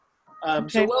So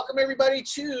Okay. welcome everybody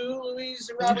to Louise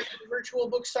and Robertson virtual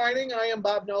book signing. I am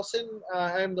Bob Nelson.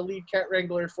 I am the lead cat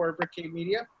wrangler for Brickade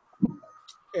Media.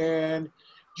 And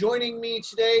joining me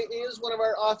today is one of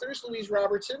our authors, Louise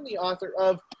Robertson, the author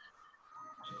of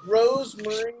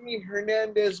Rosemary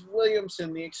Hernandez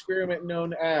Williamson, the experiment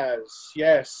known as.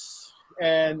 Yes.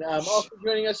 And also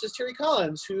joining us is Terry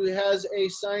Collins, who has a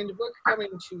signed book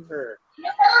coming to her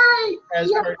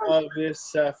as part of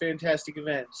this fantastic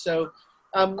event. So,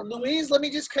 Louise, let me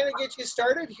just kind of get you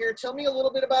started here. Tell me a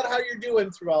little bit about how you're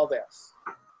doing through all this.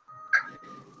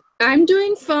 I'm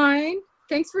doing fine.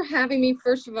 Thanks for having me,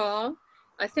 first of all.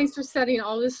 Thanks for setting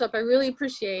all this up. I really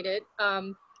appreciate it.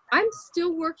 I'm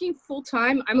still working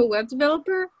full-time. I'm a web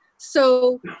developer,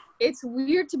 so it's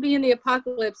weird to be in the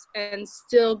apocalypse and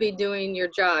still be doing your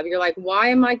job. You're like, why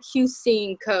am I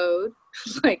QCing code?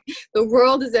 Like, the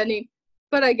world is ending,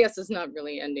 but I guess it's not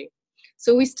really ending.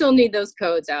 So we still need those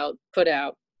codes put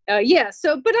out. But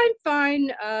I'm fine.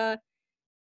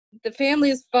 The family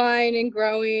is fine and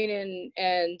growing,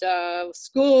 and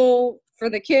school for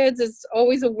the kids is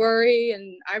always a worry.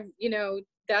 And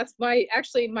that's my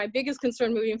biggest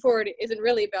concern moving forward isn't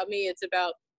really about me. It's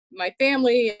about my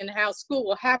family and how school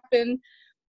will happen.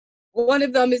 One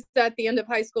of them is at the end of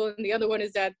high school and the other one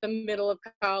is at the middle of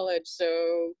college.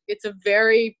 So it's a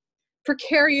very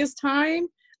precarious time.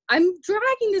 I'm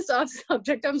dragging this off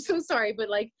subject. I'm so sorry, but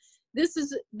this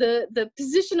is the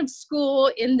position of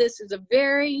school in this is a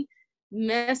very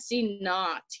messy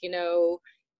knot.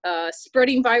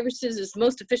 Spreading viruses is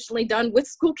most efficiently done with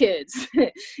school kids,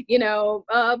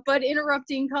 but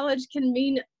interrupting college can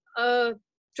mean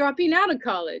dropping out of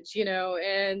college,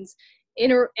 and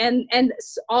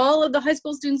all of the high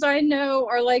school students I know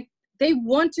are like, they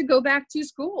want to go back to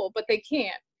school, but they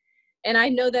can't. And I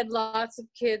know that lots of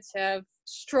kids have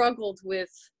struggled with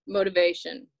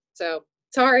motivation. So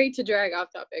sorry to drag off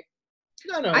topic.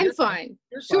 No, I'm fine.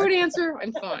 Short fine. answer,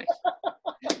 I'm fine.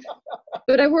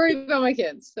 But I worry about my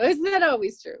kids. So isn't that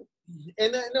always true?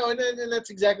 And that's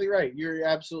exactly right. You're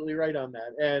absolutely right on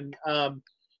that. And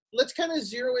let's kind of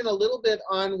zero in a little bit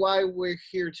on why we're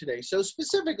here today. So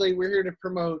specifically, we're here to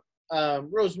promote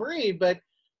Rosemary, but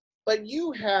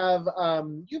you have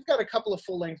you've got a couple of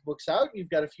full-length books out. You've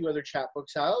got a few other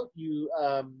chapbooks out.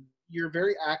 You're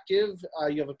very active.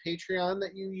 You have a Patreon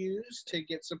that you use to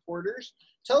get supporters.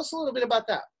 Tell us a little bit about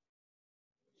that.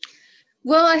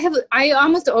 Well, I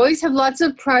almost always have lots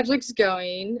of projects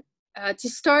going. To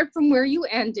start from where you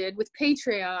ended with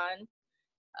Patreon,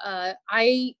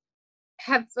 I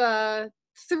have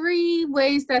 3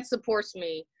 ways that supports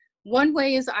me. One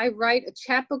way is I write a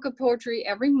chapbook of poetry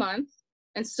every month.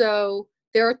 And so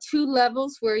there are 2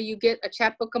 levels where you get a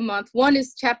chapbook a month. One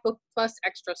is chapbook plus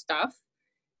extra stuff.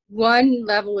 One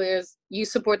level is you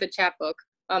support the chapbook.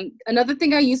 Another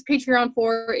thing I use Patreon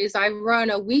for is I run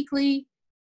a weekly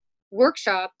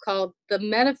workshop called the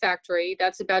Meta Factory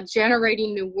that's about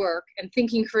generating new work and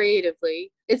thinking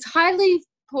creatively. It's highly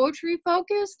poetry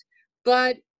focused,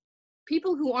 but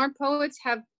people who aren't poets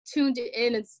have tuned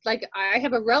in. It's like I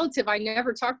have a relative I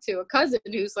never talked to, a cousin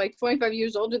who's like 25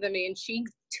 years older than me, and she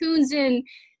tunes in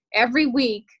every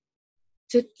week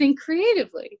to think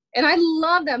creatively. And I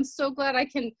love that. I'm so glad I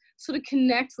can sort of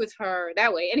connect with her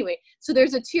that way. Anyway, so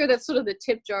there's a tier that's sort of the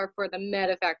tip jar for the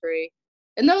Meta Factory.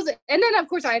 And then of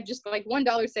course I have just like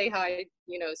 $1 say hi,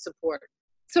 support.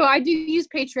 So I do use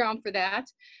Patreon for that.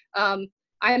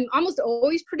 I'm almost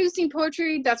always producing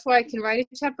poetry. That's why I can write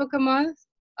a chapbook a month.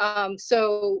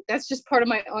 So that's just part of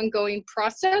my ongoing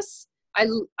process. I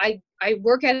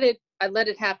work at it. I let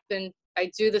it happen.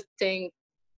 I do the thing.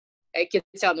 It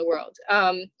gets out in the world.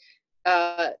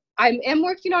 I am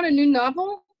working on a new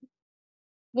novel.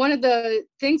 One of the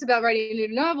things about writing a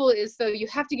new novel is, though, you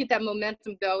have to get that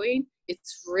momentum going.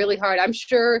 It's really hard. I'm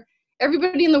sure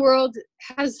everybody in the world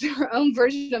has their own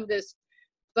version of this,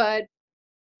 but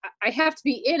I have to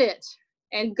be in it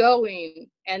and going,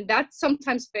 and that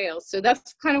sometimes fails. So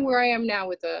that's kind of where I am now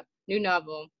with a new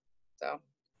novel. So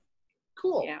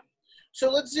cool. Yeah. So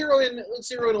let's zero in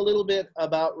a little bit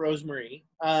about Rosemary.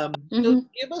 So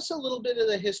give us a little bit of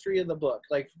the history of the book,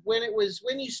 like when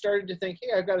you started to think,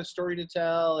 hey, I've got a story to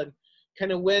tell, and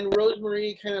kind of when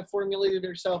Rosemary kind of formulated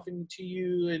herself into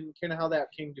you, and kind of how that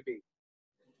came to be.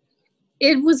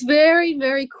 It was very,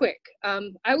 very quick.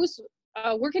 I was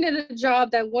working at a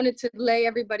job that wanted to lay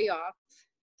everybody off.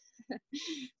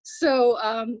 So,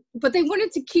 but they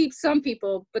wanted to keep some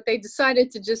people, but they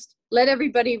decided to just let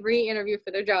everybody re-interview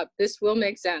for their job. This will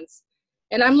make sense.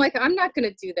 And I'm like, I'm not going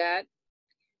to do that.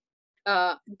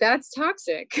 That's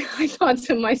toxic, I thought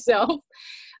to myself.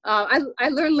 I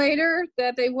learned later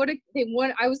that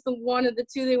I was the one of the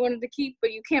 2 they wanted to keep,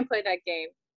 but you can't play that game.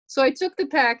 So I took the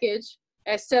package.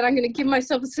 I said, I'm going to give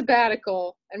myself a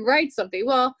sabbatical and write something.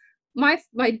 Well, my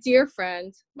dear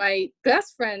friend, my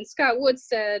best friend, Scott Wood,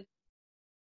 said,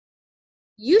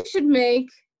 you should make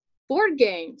board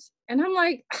games. And I'm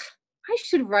like, I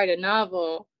should write a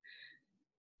novel.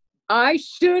 I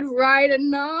should write a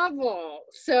novel.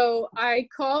 So I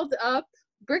called up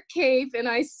Brick Cave and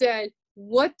I said,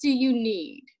 what do you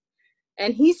need?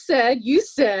 And he said, you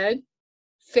said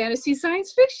fantasy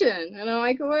science fiction. And I'm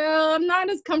like, well, I'm not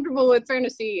as comfortable with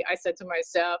fantasy. I said to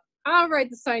myself, I'll write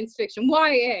the science fiction,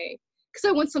 YA, because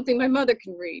I want something my mother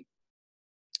can read.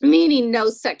 Meaning no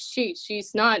sex sheets.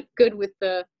 She's not good with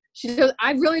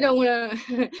I really don't want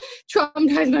to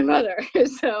traumatize my mother.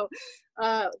 So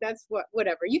that's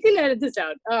whatever. You can edit this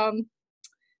out.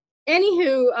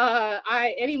 Anywho,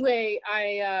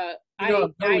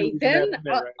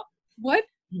 what?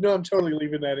 You know, I'm totally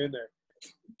leaving that in there.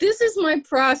 This is my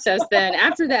process then.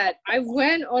 After that, I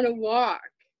went on a walk,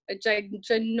 a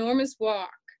ginormous walk.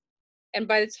 And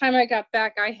by the time I got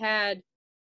back, I had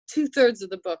 2/3 of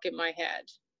the book in my head.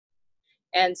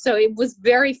 And so it was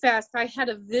very fast. I had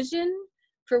a vision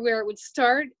for where it would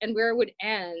start and where it would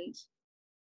end.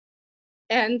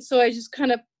 And so I just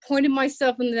kind of pointed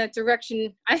myself in that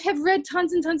direction. I have read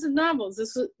tons and tons of novels.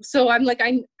 So I'm like,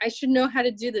 I should know how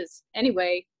to do this.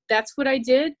 Anyway, that's what I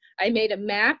did. I made a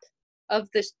map of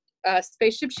the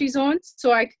spaceship she's on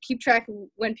so I could keep track of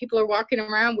when people are walking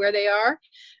around, where they are.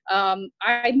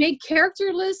 I made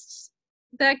character lists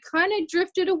that kind of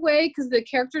drifted away because the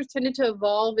characters tended to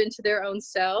evolve into their own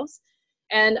selves.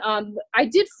 And I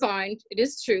did find, it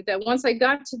is true, that once I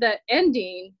got to that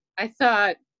ending, I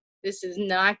thought, this is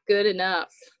not good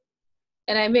enough.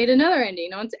 And I made another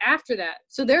ending after that.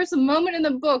 So there's a moment in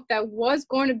the book that was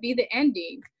going to be the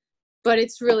ending, but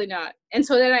it's really not. And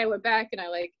so then I went back and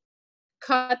I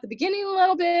cut the beginning a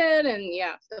little bit and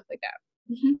stuff like that.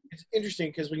 Mm-hmm. It's interesting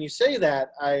because when you say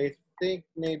that, I think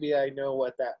maybe I know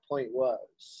what that point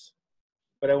was,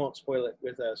 but I won't spoil it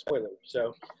with a spoiler.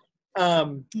 So,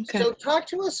 Okay. So talk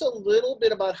to us a little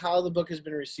bit about how the book has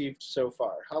been received so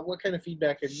far. What kind of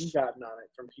feedback have you gotten on it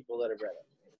from people that have read it?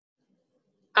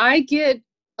 I get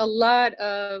a lot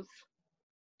of,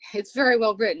 it's very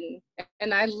well written,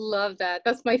 and I love that.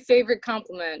 That's my favorite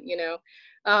compliment, you know.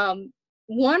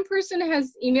 One person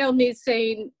has emailed me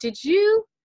saying, did you,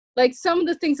 some of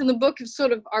the things in the book have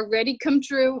sort of already come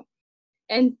true?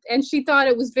 And she thought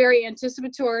it was very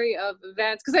anticipatory of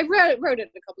events, because I wrote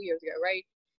it a couple years ago, right?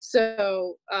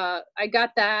 So I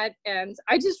got that, and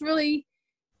I just really,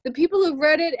 the people who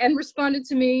read it and responded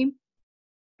to me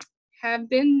have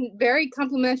been very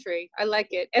complimentary. I like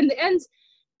it, and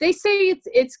they say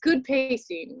it's good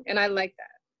pacing, and I like that.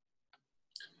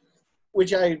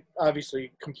 Which I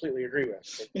obviously completely agree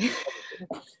with.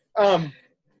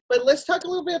 But let's talk a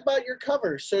little bit about your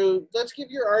cover. So let's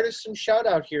give your artist some shout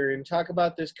out here and talk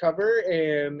about this cover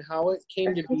and how it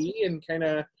came to be and kind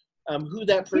of who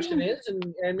that person is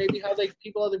and maybe how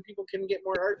other people can get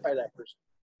more art by that person.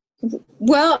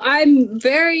 Well, I'm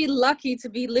very lucky to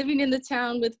be living in the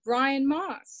town with Brian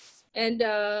Moss. And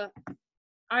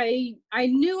I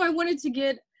knew I wanted to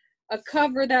get a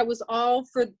cover that was all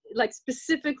for,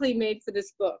 specifically made for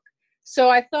this book. So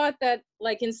I thought that,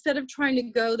 instead of trying to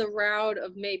go the route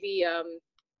of maybe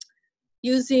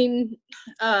using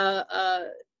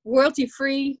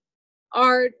royalty-free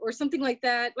art or something like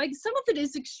that, some of it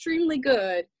is extremely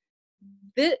good,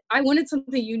 I wanted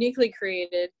something uniquely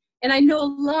created. And I know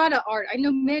a lot of art. I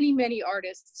know many, many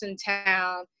artists in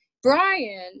town.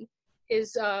 Brian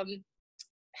is,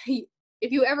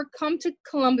 if you ever come to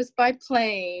Columbus by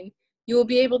plane, you will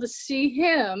be able to see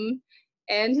him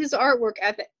and his artwork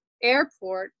at the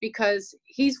airport, because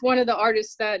he's one of the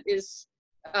artists that is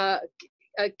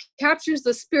captures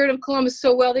the spirit of Columbus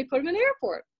so well they put him in the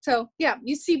airport. So yeah,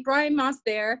 you see Brian Moss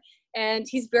there, and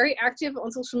he's very active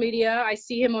on social media. I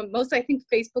see him on I think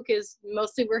Facebook is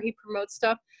mostly where he promotes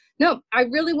stuff. No, I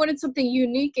really wanted something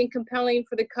unique and compelling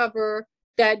for the cover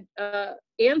that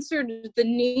answered the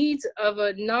needs of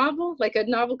a novel, like a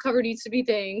novel cover needs to be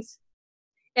things.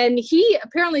 And he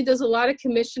apparently does a lot of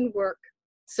commission work.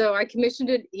 So I commissioned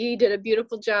it. He did a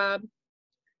beautiful job,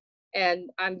 and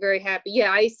I'm very happy.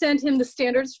 Yeah, I sent him the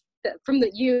standards from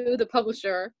the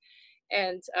publisher,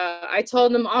 and I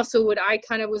told him also what I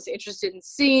kind of was interested in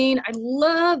seeing. I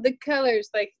love the colors,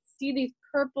 see these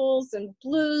purples and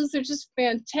blues. They're just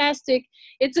fantastic.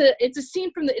 It's a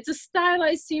scene it's a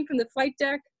stylized scene from the flight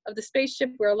deck of the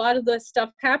spaceship where a lot of the stuff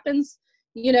happens,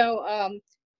 you know.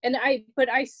 But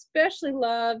I especially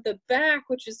love the back,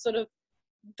 which is sort of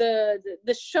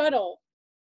the shuttle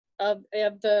of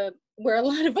the where a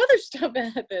lot of other stuff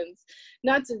happens.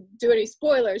 Not to do any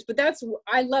spoilers, but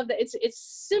I love that.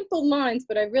 It's simple lines,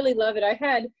 but I really love it. I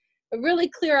had a really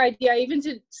clear idea. I even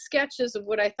did sketches of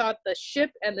what I thought the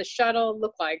ship and the shuttle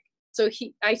looked like. So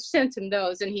I sent him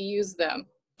those, and he used them.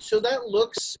 So that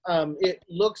looks, it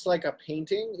looks like a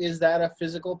painting. Is that a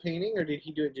physical painting, or did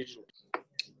he do it digitally?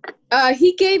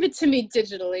 He gave it to me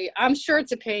digitally. I'm sure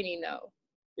it's a painting, though.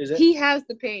 Is it? He has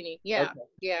the painting. Yeah, Okay.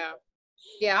 yeah,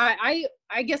 yeah.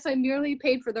 I guess I merely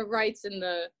paid for the rights and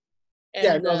the. And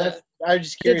yeah, no, that's. I was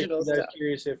just curious. I was stuff.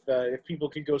 curious if people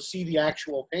could go see the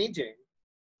actual painting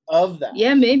of that.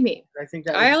 Yeah, maybe. I think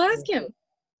that. I'll ask him.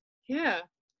 Yeah,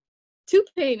 2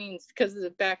 paintings because of the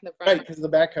back and the front. Right, because of the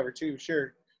back cover too.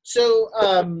 Sure. So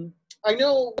I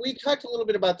know we talked a little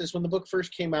bit about this when the book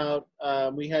first came out.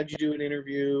 We had you do an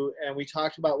interview, and we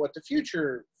talked about what the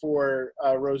future for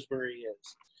Rosemary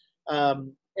is.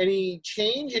 Any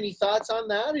change? Any thoughts on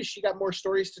that? Has she got more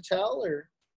stories to tell, or?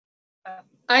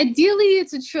 Ideally,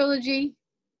 it's a trilogy.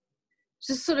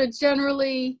 Just sort of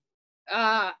generally,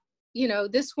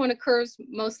 this one occurs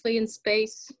mostly in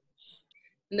space,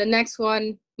 and the next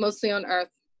one mostly on Earth,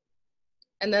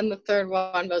 and then the third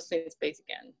one mostly in space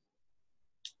again.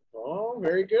 Oh,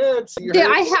 very good. So yeah,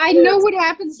 I know what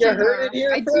happens to her.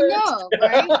 I do know,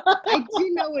 right? I do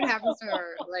know what happens to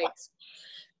her. Like,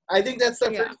 I think that's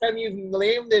the first time you've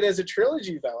named it as a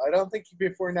trilogy, though. I don't think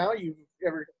before now you've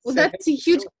ever. Well, that's a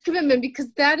huge commitment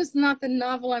because that is not the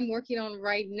novel I'm working on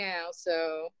right now.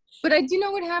 So, but I do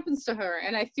know what happens to her,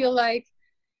 and I feel like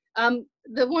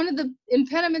one of the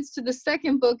impediments to the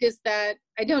second book is that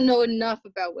I don't know enough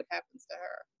about what happens to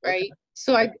her, right? Okay.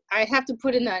 So I have to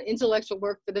put in that intellectual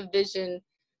work for the vision.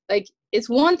 Like, it's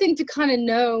one thing to kind of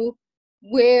know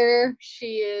where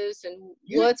she is and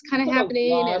what's kind of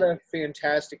happening. A lot of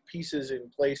fantastic pieces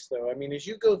in place, though. I mean, as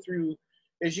you go through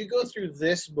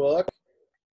this book,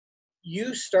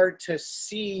 you start to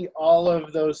see all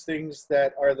of those things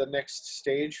that are the next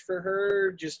stage for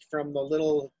her, just from the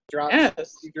little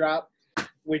drops she drop,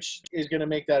 which is going to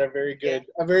make that a very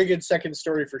good second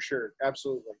story for sure.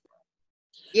 Absolutely.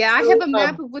 Yeah, so, I have a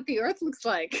map of what the Earth looks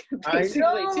like. Basically,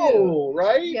 I know, too.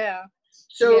 Right? Yeah.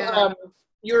 So,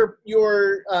 your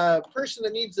person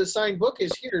that needs the signed book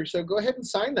is here. So go ahead and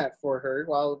sign that for her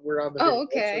while we're on the video,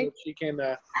 okay. so that she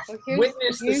can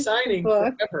witness the signing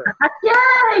forever.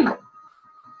 Yay!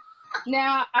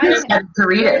 Now, I had to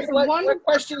read it. What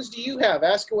questions do you have?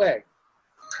 Ask away.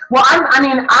 Well,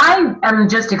 I am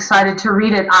just excited to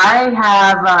read it.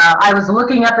 I was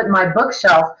looking up at my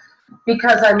bookshelf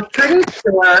because I'm pretty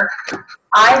sure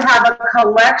I have a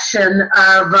collection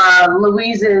of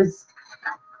Louise's.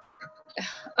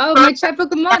 Oh, my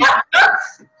chapbook of month.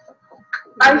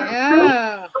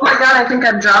 Yeah. Oh my God, I think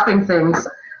I'm dropping things.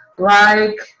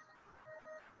 Like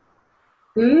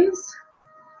these?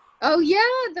 Oh yeah,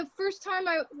 the first time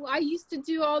I used to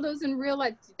do all those in real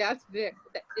life. That's Vic.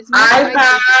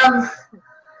 I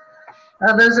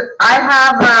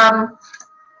have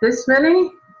this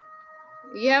many.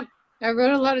 Yep, I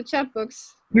wrote a lot of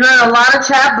chapbooks. You wrote a lot of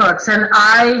chapbooks, and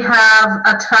I have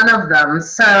a ton of them.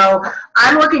 So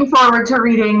I'm looking forward to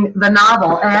reading the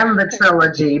novel and the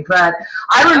trilogy. But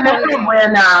I remember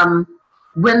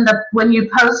when you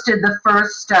posted the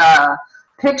first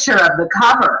picture of the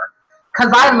cover.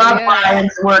 Because I love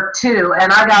Brian's work, too,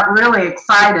 and I got really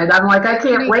excited. I'm like, I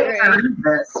can't wait to read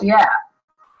this. Yeah.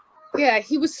 Yeah,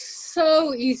 he was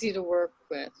so easy to work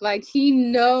with. Like, he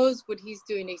knows what he's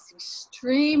doing. He's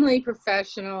extremely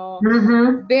professional,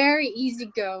 very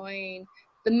easygoing.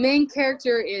 The main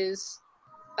character is,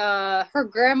 her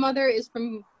grandmother is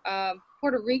from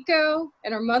Puerto Rico,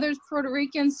 and her mother's Puerto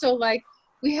Rican. So, like,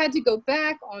 we had to go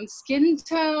back on skin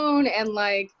tone, and,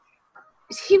 like,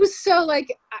 he was so,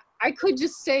 like, I could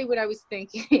just say what I was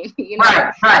thinking,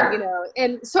 Right.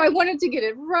 And so I wanted to get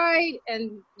it right,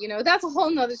 and, that's a whole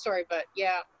nother story, but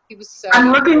yeah, he was so.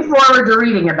 I'm looking forward to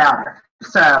reading about it,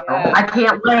 so I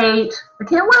can't wait.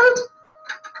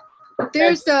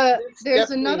 There's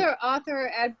another author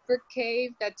at Brick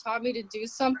Cave that taught me to do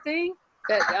something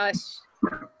that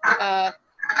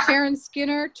Sharon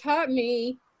Skinner taught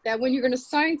me, that when you're going to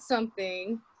sign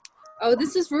something,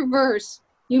 this is reverse.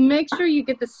 You make sure you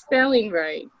get the spelling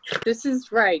right. This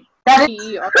is right.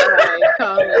 P-E-R-I,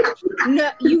 college. No,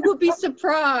 you will be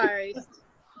surprised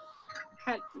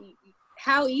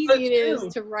how easy it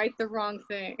is to write the wrong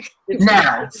thing. You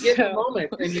get in the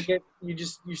moment, and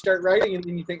you start writing, and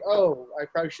then you think, oh, I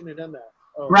probably shouldn't have done that.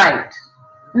 Oh. Right.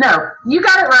 No, you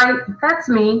got it right. That's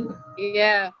me.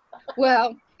 Yeah.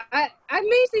 Well, I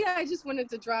just wanted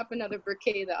to drop another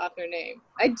Briquet, the author name.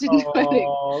 I didn't want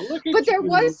to. But there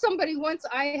was somebody once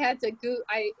I had to go.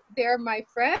 They're my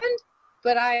friend,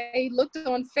 but I looked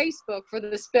on Facebook for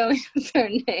the spelling of their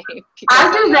name.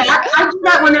 I do that. I do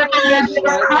that whenever I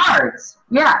get cards.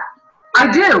 Yeah,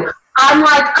 I do. I'm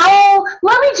like, oh,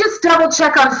 let me just double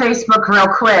check on Facebook real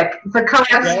quick the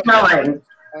correct spelling.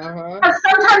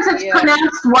 Sometimes it's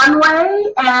pronounced one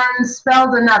way and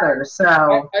spelled another.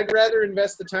 So I'd rather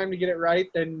invest the time to get it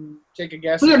right than take a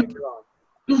guess and get it wrong.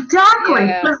 Exactly.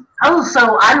 Yeah. Oh,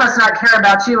 so I must not care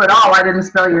about you at all. I didn't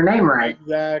spell your name right.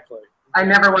 Exactly. I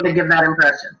never want to give that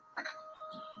impression.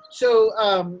 So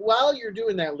while you're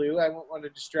doing that, Lou, I won't want to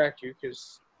distract you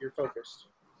because you're focused.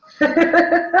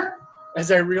 As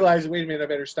I realize, wait a minute, I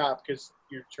better stop because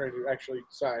you're trying to actually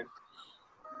sign.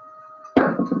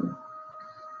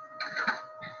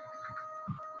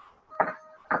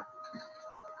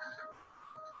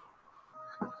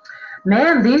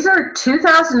 Man, these are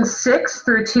 2006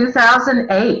 through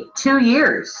 2008, 2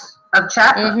 years of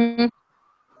chapter. Mm-hmm.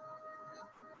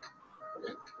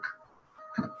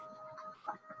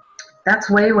 That's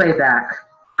way, way back.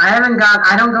 I don't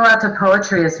go out to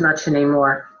poetry as much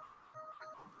anymore.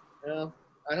 Well,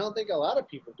 I don't think a lot of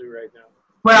people do right now.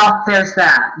 Well, there's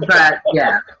that, but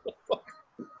yeah.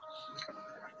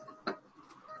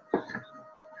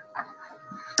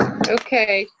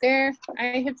 Okay, there.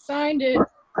 I have signed it.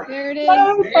 There it is.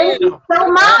 Hey, thank you so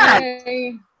much.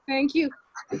 Okay, thank you.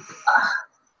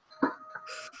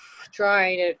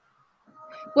 Trying it.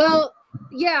 Well,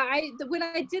 yeah, when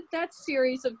I did that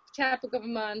series of Chapbook of a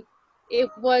Month,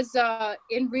 it was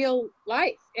in real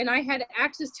life, and I had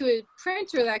access to a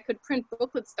printer that could print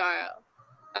booklet style.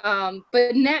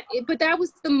 But that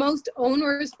was the most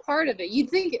onerous part of it. You'd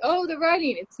think, oh, the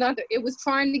writing. It's not. It was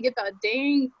trying to get the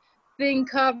dang thing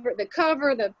the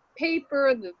cover, the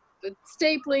paper, the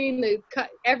stapling,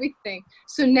 everything.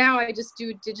 So now I just do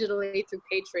it digitally through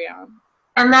Patreon.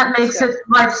 And that makes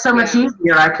life so much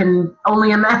easier. I can only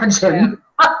imagine.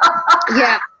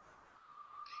 Yeah,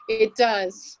 it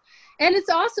does. And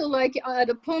it's also like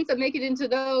the poems that make it into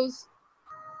those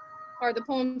are the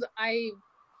poems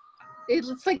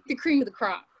it's like the cream of the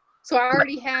crop. So I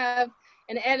already have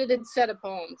an edited set of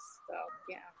poems. So,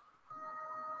 yeah.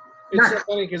 It's so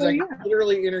funny because I can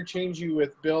literally interchange you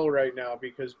with Bill right now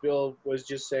because Bill was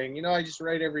just saying, I just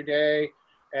write every day.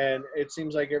 And it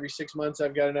seems like every 6 months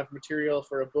I've got enough material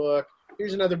for a book.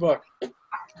 Here's another book.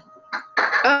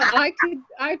 I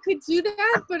could do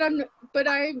that,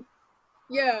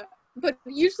 but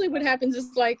usually what happens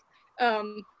is like,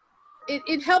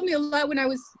 it helped me a lot when I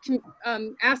was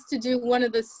asked to do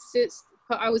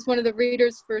I was one of the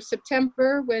readers for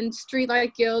September when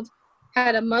Streetlight Guild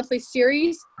had a monthly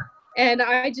series, and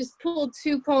I just pulled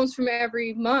 2 poems from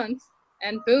every month,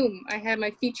 and boom, I had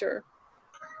my feature.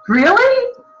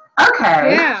 Really?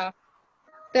 Okay. Yeah,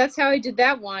 that's how I did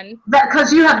that one.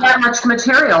 Because you have that much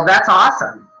material. That's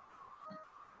awesome.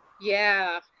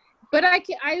 Yeah, but I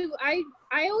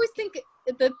always think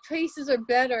the paces are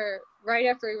better right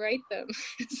after I write them.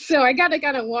 So I gotta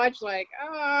kind of watch like,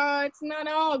 oh, it's not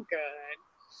all good.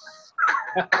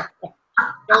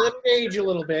 Let it age a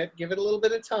little bit. Give it a little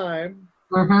bit of time.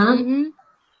 Mm-hmm. Mm-hmm.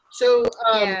 So,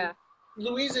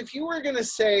 Louise, if you were going to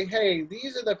say, hey,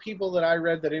 these are the people that I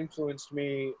read that influenced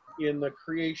me in the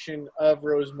creation of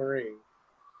Rosemarie,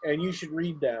 and you should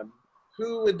read them,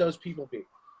 who would those people be?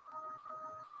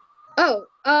 Oh,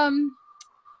 the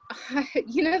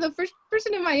first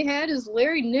person in my head is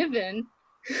Larry Niven,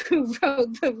 who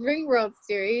wrote the Ringworld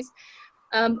series.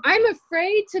 I'm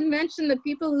afraid to mention the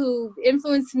people who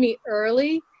influenced me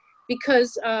early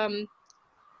because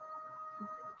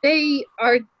they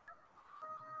are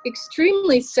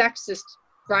extremely sexist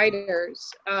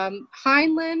writers.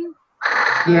 Heinlein,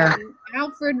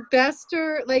 Alfred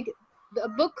Bester, like a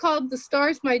book called The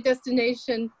Star's My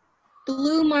Destination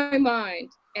blew my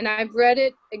mind. And I've read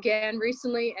it again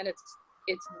recently, and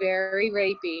it's very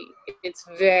rapey. It's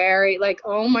very like,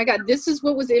 oh my God, this is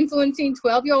what was influencing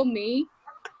 12-year-old me.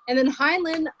 And then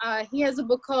Heinlein, he has a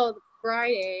book called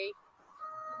Friday,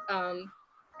 and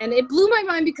it blew my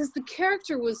mind because the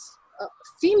character was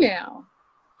female.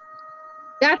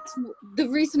 That's the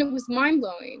reason it was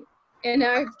mind-blowing. And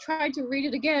I've tried to read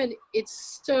it again.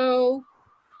 It's so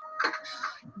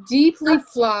deeply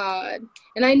flawed.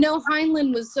 And I know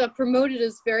Heinlein was promoted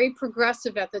as very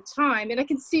progressive at the time, and I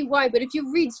can see why. But if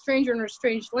you read Stranger in a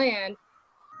Strange Land,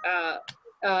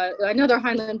 another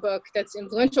Heinlein book that's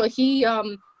influential, he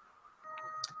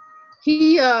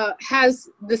has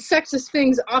the sexist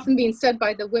things often being said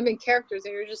by the women characters,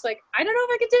 and you're just like, I don't know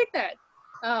if I can take that.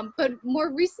 But more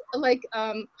recent, like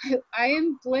I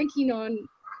am blanking on.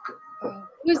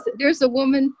 There's a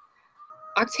woman,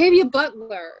 Octavia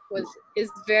Butler is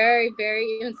very,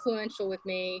 very influential with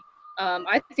me.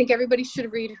 I think everybody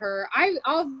should read her.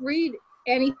 I'll read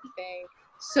anything.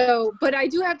 So, but I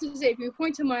do have to say, if you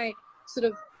point to my sort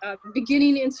of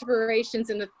beginning inspirations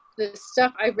and the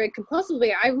stuff I read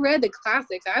compulsively, I read the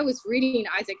classics. I was reading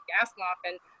Isaac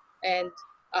Asimov and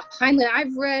Heinlein.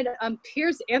 I've read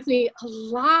Piers Anthony a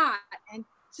lot, and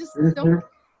just don't,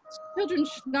 children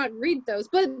should not read those.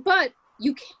 But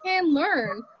you can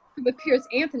learn from Piers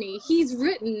Anthony. He's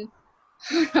written,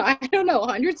 I don't know,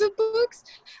 hundreds of books.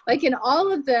 Like in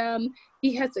all of them,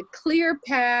 he has a clear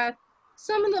path.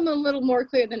 Some of them a little more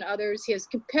clear than others. He has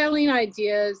compelling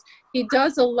ideas. He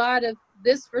does a lot of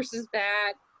this versus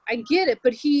that. I get it,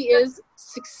 but he is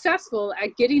successful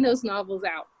at getting those novels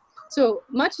out. So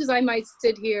much as I might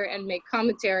sit here and make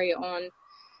commentary on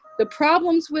the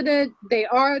problems with it, they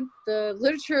are the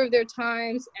literature of their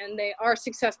times, and they are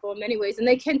successful in many ways, and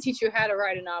they can teach you how to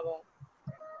write a novel.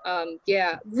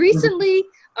 Recently,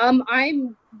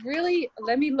 I'm really,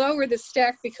 let me lower the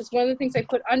stack, because one of the things I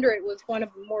put under it was one of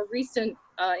the more recent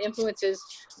influences.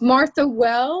 Martha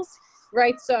Wells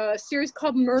writes a series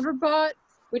called Murderbot,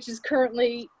 which is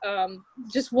currently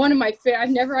just one of my I've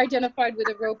never identified with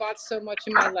a robot so much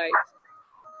in my life.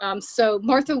 So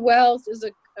Martha Wells is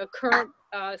a current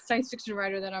science fiction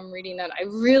writer that I'm reading that I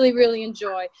really, really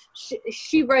enjoy.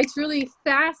 She writes really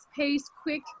fast-paced,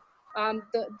 quick.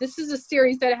 This is a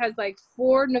series that has like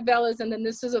 4 novellas, and then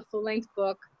this is a full-length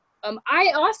book.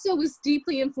 I also was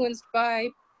deeply influenced by,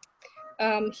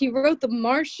 he wrote The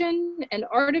Martian and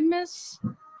Artemis.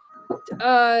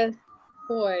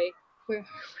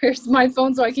 Where's my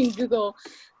phone so I can Google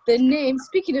the name?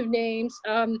 Speaking of names,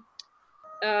 but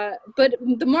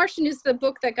The Martian is the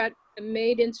book that got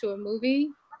made into a movie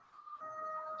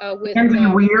with Andy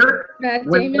Weir. Matt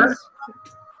Damon.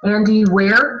 Andy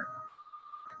Weir.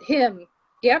 Him.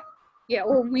 Yep. Yeah.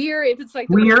 Or Weir, if it's like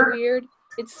the word weird.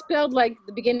 It's spelled like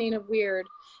the beginning of weird.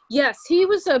 Yes, he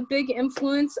was a big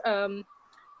influence.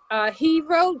 He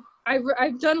wrote.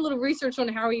 I've done a little research on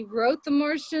how he wrote The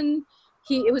Martian.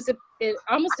 It was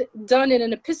almost done in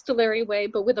an epistolary way,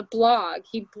 but with a blog.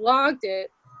 He blogged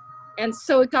it, and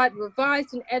so it got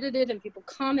revised and edited, and people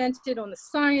commented on the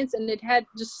science, and it had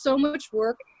just so much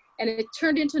work, and it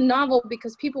turned into a novel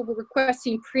because people were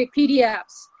requesting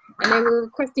PDFs, and they were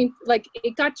requesting, like,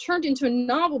 it got turned into a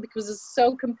novel because it's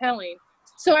so compelling.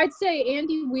 So I'd say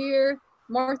Andy Weir,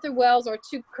 Martha Wells are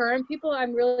 2 current people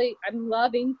I'm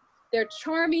loving. They're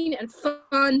charming and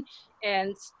fun,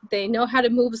 and they know how to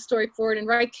move a story forward and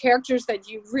write characters that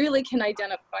you really can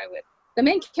identify with. The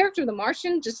main character of The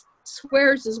Martian just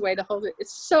swears his way the whole thing.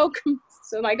 It's so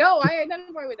like, oh, I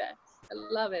identify with that. I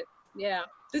love it. Yeah.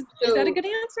 Is that a good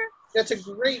answer? That's a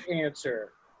great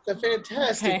answer. It's a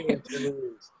fantastic answer,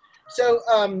 Louise. So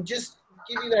just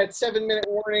give you that 7-minute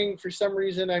warning. For some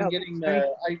reason, I'm getting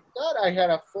I thought I had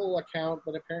a full account,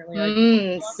 but apparently I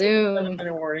didn't. Soon.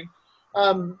 7-minute warning.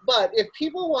 But if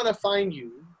people want to find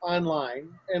you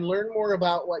online and learn more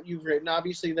about what you've written,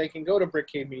 obviously they can go to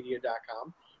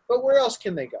brickcavemedia.com. But where else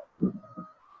can they go?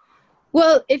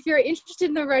 Well, if you're interested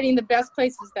in the writing, the best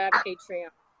place is that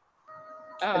Patreon.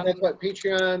 And that's what,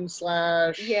 Patreon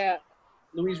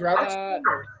 / Louise Robertson?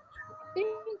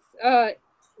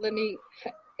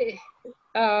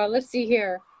 Let's see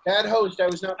here. Bad host, I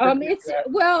was not. It's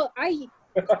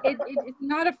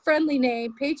not a friendly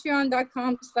name.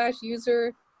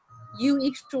 Patreon.com/user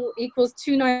U equals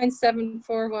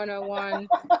 2974101.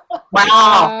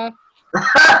 Wow.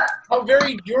 How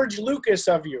very George Lucas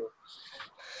of you.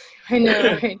 I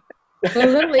know, right? A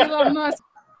little Elon Musk.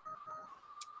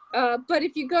 But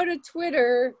if you go to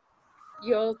Twitter,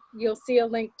 you'll see a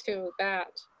link to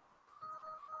that.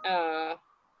 I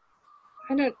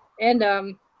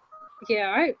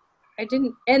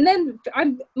didn't, and then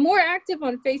I'm more active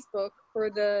on Facebook for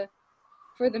the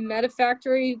Meta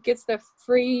Factory. Gets the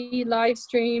free live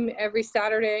stream every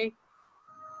Saturday.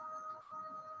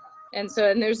 And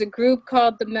there's a group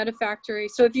called the Meta Factory.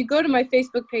 So if you go to my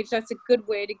Facebook page, that's a good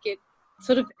way to get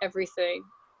sort of everything.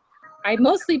 I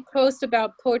mostly post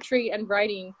about poetry and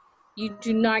writing. You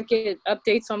do not get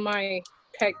updates on my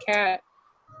pet cat.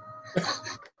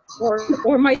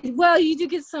 or my, well, you do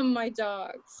get some of my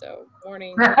dogs, so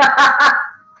warning.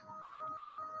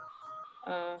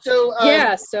 So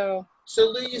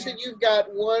Lou, you said you've got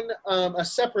a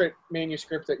separate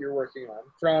manuscript that you're working on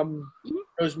from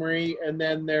Rosemary, and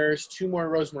then there's 2 more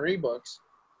Rosemary books.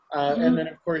 And then,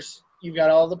 of course, you've got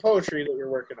all the poetry that you're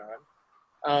working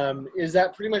on. Is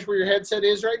that pretty much where your headset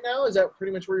is right now? Is that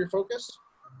pretty much where you're focused?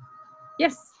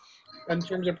 Yes. In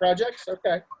terms of projects?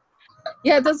 Okay.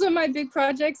 Yeah, those are my big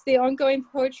projects, the ongoing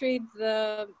poetry,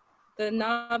 the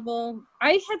novel.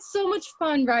 I had so much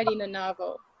fun writing a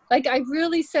novel. Like, I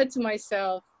really said to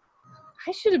myself,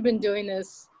 I should have been doing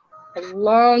this a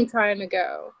long time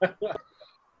ago.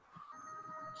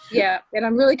 Yeah, and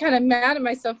I'm really kind of mad at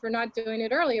myself for not doing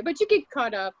it earlier. But you get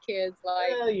caught up, kids,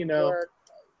 like You know, work.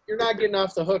 you're not getting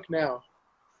off the hook now.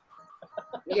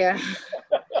 Yeah.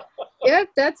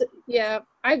 Yeah,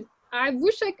 I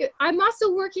wish I could. I'm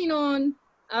also working on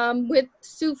with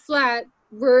Sue Flat.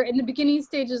 We're in the beginning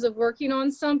stages of working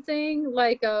on something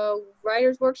like a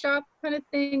writer's workshop kind of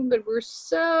thing, but we're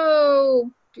so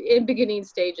in beginning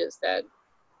stages that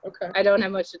I don't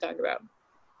have much to talk about.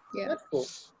 Yeah. That's cool.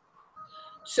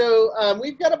 So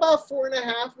we've got about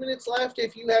 4.5 minutes left.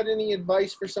 If you had any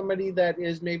advice for somebody that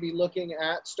is maybe looking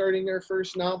at starting their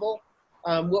first novel,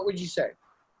 what would you say?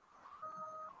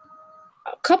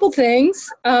 A couple things.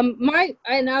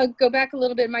 And I'll go back a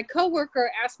little bit. My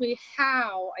coworker asked me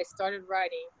how I started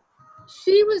writing.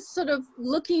 She was sort of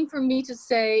looking for me to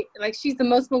say, like, she's the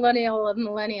most millennial of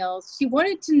millennials. She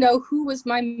wanted to know who was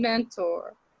my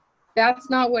mentor. That's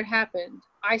not what happened.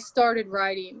 I started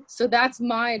writing. So that's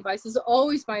my advice. This is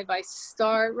always my advice.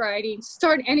 Start writing.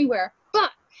 Start anywhere.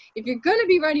 But if you're going to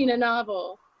be writing a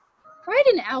novel, write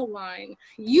an outline.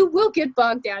 You will get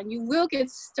bogged down. You will get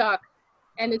stuck.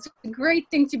 And it's a great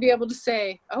thing to be able to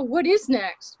say, oh, what is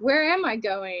next? Where am I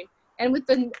going? And with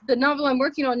the novel I'm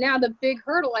working on now, the big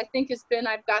hurdle, I think, has been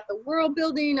I've got the world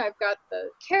building, I've got the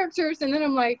characters, and then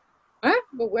I'm like, huh?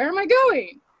 But where am I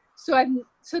going? So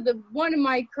one of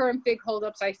my current big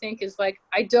holdups, I think, is like,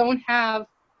 I don't have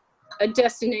a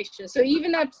destination. So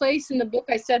even that place in the book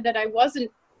I said that I wasn't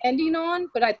ending on,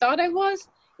 but I thought I was,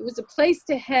 it was a place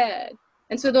to head.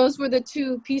 And so those were the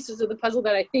two pieces of the puzzle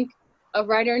that I think a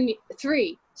writer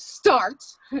three, start.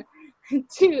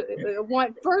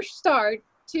 First start.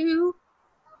 Two,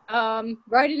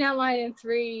 write an outline. And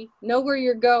three, know where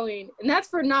you're going. And that's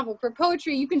for a novel. For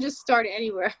poetry, you can just start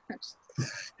anywhere.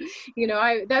 You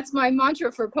know, that's my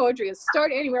mantra for poetry is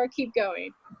start anywhere, keep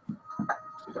going.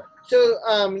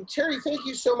 So, Terry, thank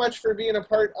you so much for being a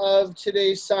part of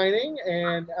today's signing.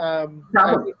 And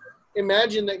I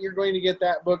imagine that you're going to get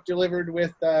that book delivered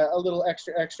with a little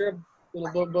extra,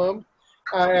 little boom, boom.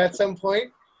 At some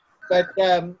point. But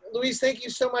Louise, thank you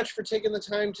so much for taking the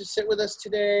time to sit with us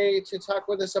today, to talk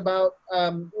with us about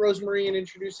Rosemary and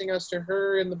introducing us to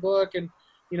her in the book and,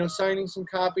 you know, signing some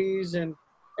copies. And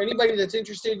anybody that's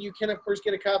interested, you can, of course,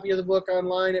 get a copy of the book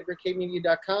online at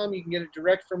brickcademedia.com. You can get it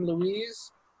direct from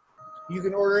Louise. You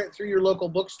can order it through your local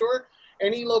bookstore.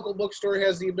 Any local bookstore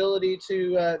has the ability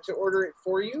to order it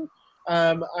for you.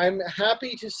 I'm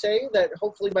happy to say that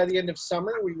hopefully by the end of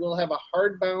summer, we will have a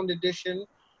hardbound edition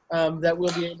that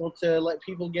we'll be able to let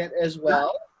people get as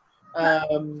well.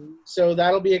 So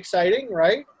that'll be exciting,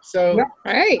 right? So,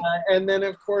 right. And then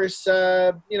of course,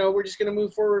 you know, we're just going to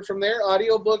move forward from there.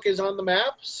 Audiobook is on the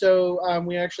map. So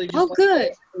we actually just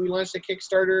we launched a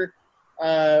Kickstarter.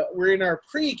 We're in our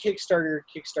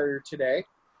pre-Kickstarter today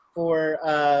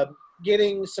for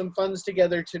getting some funds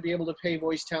together to be able to pay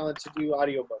voice talent to do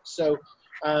audiobooks. So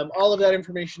all of that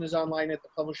information is online at the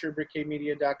publisher,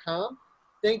 brickcademedia.com.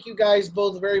 Thank you guys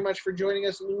both very much for joining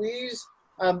us. Louise,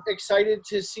 I'm excited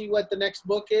to see what the next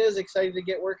book is, excited to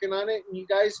get working on it. And you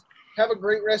guys have a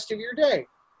great rest of your day.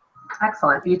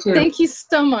 Excellent. You too. Thank you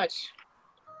so much.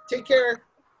 Take care.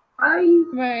 Bye.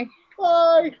 Bye.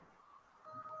 Bye.